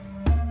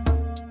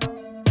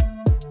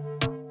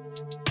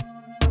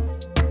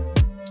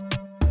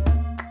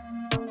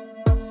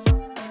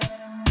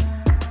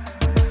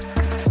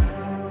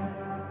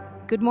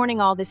Good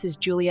morning, all. This is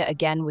Julia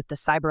again with the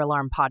Cyber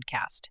Alarm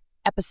Podcast,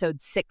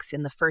 episode 6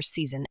 in the first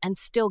season, and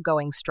still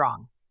going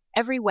strong.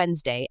 Every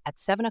Wednesday at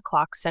 7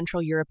 o'clock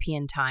Central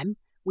European Time,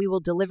 we will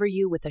deliver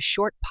you with a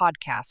short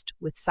podcast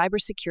with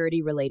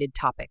cybersecurity-related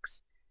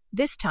topics.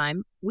 This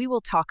time, we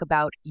will talk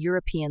about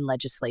European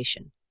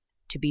legislation.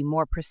 To be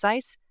more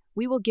precise,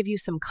 we will give you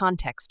some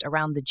context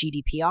around the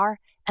GDPR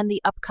and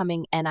the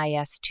upcoming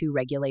NIS-2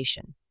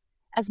 regulation.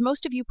 As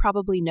most of you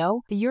probably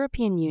know, the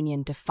European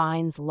Union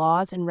defines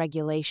laws and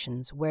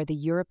regulations where the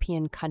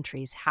European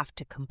countries have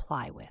to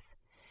comply with.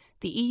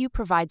 The EU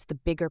provides the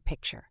bigger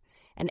picture,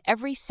 and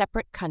every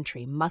separate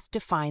country must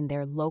define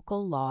their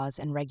local laws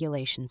and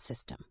regulation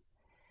system.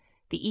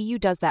 The EU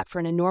does that for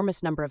an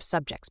enormous number of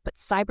subjects, but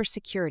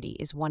cybersecurity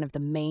is one of the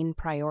main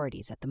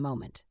priorities at the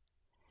moment.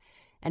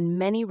 And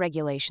many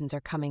regulations are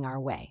coming our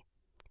way,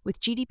 with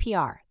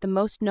GDPR, the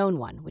most known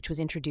one, which was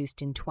introduced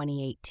in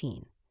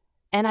 2018.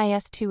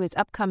 NIS-2 is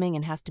upcoming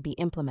and has to be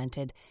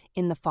implemented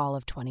in the fall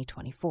of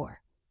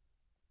 2024.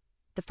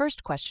 The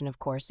first question, of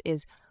course,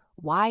 is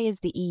why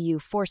is the EU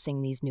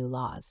forcing these new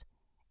laws?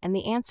 And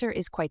the answer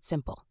is quite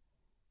simple.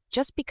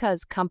 Just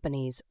because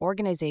companies,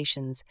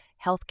 organizations,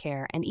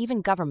 healthcare, and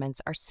even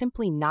governments are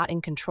simply not in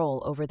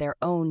control over their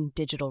own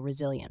digital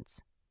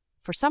resilience.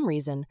 For some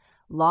reason,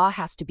 law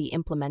has to be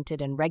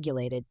implemented and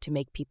regulated to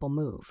make people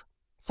move.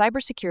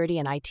 Cybersecurity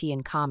and IT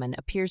in common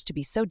appears to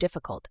be so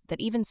difficult that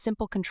even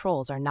simple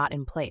controls are not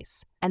in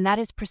place, and that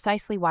is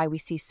precisely why we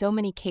see so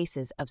many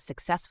cases of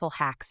successful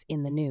hacks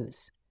in the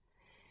news.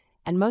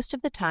 And most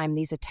of the time,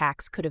 these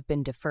attacks could have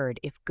been deferred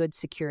if good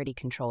security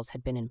controls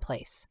had been in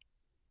place.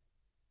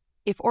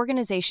 If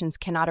organizations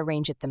cannot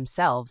arrange it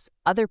themselves,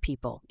 other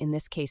people, in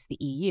this case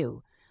the EU,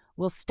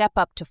 will step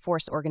up to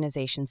force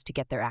organizations to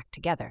get their act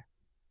together.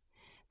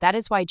 That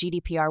is why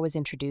GDPR was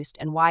introduced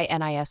and why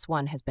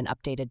NIS-1 has been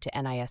updated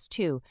to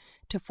NIS-2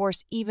 to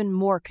force even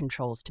more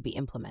controls to be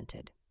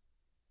implemented.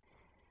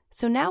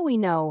 So now we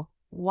know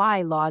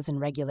why laws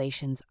and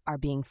regulations are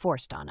being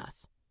forced on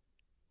us.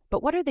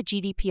 But what are the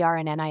GDPR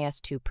and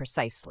NIS-2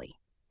 precisely?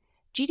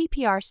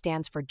 GDPR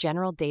stands for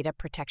General Data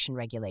Protection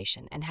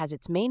Regulation and has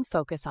its main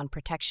focus on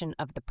protection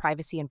of the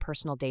privacy and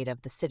personal data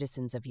of the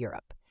citizens of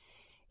Europe.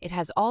 It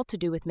has all to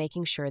do with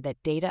making sure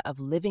that data of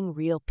living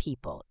real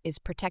people is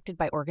protected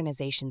by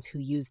organizations who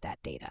use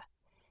that data.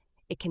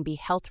 It can be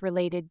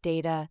health-related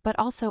data, but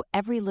also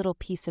every little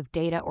piece of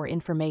data or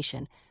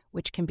information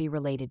which can be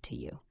related to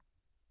you.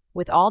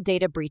 With all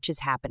data breaches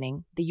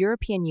happening, the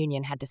European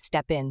Union had to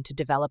step in to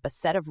develop a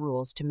set of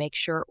rules to make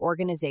sure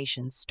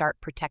organizations start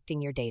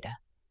protecting your data.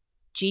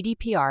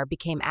 GDPR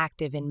became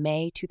active in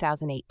May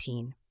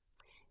 2018.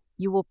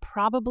 You will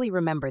probably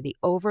remember the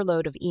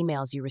overload of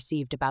emails you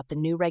received about the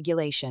new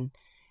regulation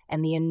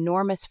and the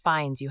enormous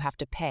fines you have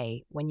to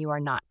pay when you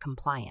are not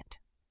compliant.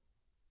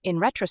 In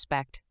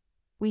retrospect,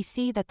 we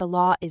see that the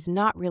law is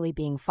not really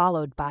being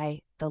followed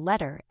by the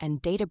letter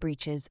and data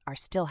breaches are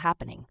still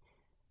happening.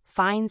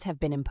 Fines have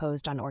been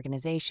imposed on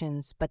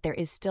organizations, but there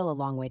is still a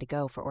long way to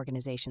go for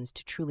organizations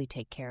to truly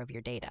take care of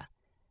your data.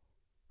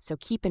 So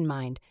keep in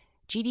mind,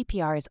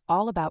 GDPR is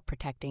all about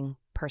protecting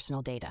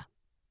personal data.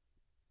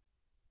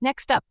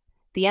 Next up,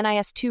 the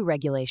NIS-2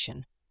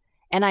 regulation.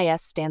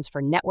 NIS stands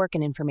for Network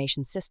and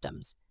Information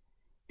Systems.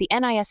 The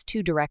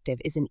NIS-2 directive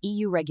is an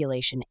EU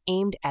regulation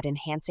aimed at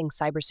enhancing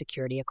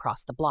cybersecurity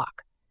across the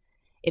bloc.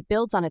 It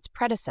builds on its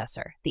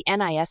predecessor, the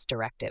NIS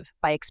directive,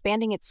 by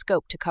expanding its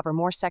scope to cover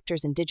more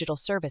sectors in digital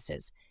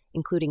services,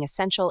 including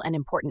essential and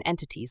important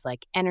entities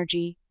like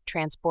energy,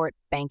 transport,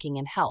 banking,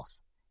 and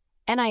health.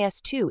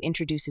 NIS-2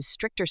 introduces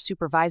stricter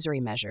supervisory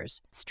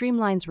measures,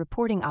 streamlines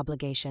reporting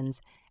obligations,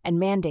 and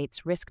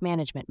mandates risk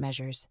management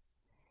measures.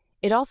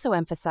 It also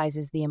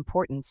emphasizes the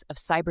importance of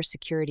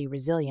cybersecurity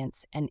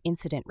resilience and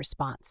incident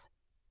response.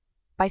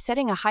 By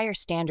setting a higher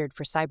standard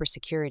for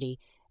cybersecurity,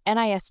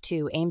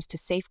 NIS-2 aims to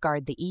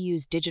safeguard the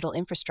EU's digital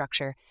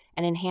infrastructure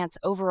and enhance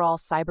overall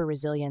cyber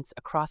resilience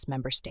across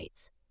member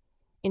states.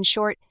 In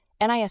short,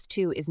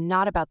 NIS-2 is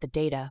not about the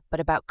data, but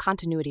about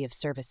continuity of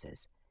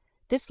services.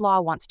 This law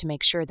wants to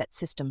make sure that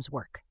systems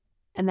work,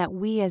 and that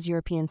we as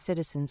European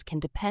citizens can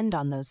depend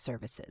on those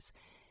services.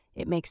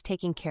 It makes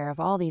taking care of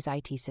all these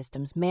IT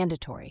systems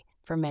mandatory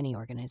for many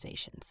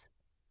organizations.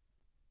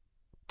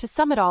 To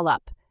sum it all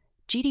up,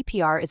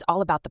 GDPR is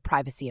all about the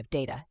privacy of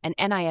data, and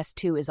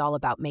NIS-2 is all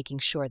about making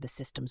sure the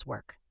systems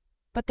work.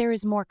 But there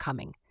is more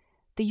coming.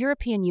 The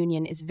European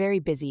Union is very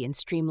busy in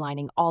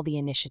streamlining all the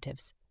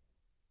initiatives.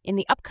 In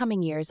the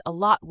upcoming years, a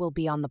lot will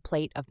be on the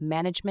plate of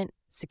management,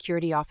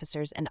 security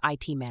officers, and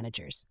IT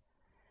managers.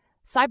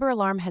 Cyber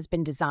Alarm has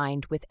been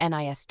designed with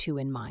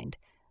NIS-2 in mind.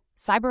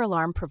 Cyber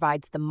Alarm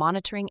provides the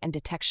monitoring and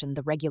detection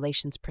the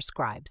regulations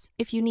prescribes.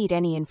 If you need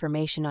any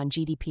information on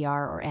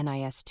GDPR or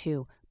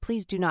NIS-2,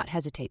 please do not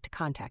hesitate to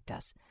contact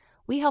us.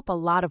 We help a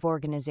lot of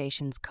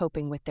organizations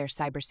coping with their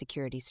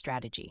cybersecurity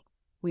strategy.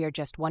 We are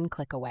just one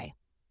click away.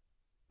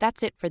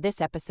 That's it for this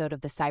episode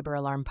of the Cyber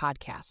Alarm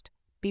Podcast.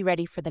 Be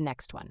ready for the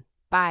next one.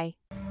 Bye.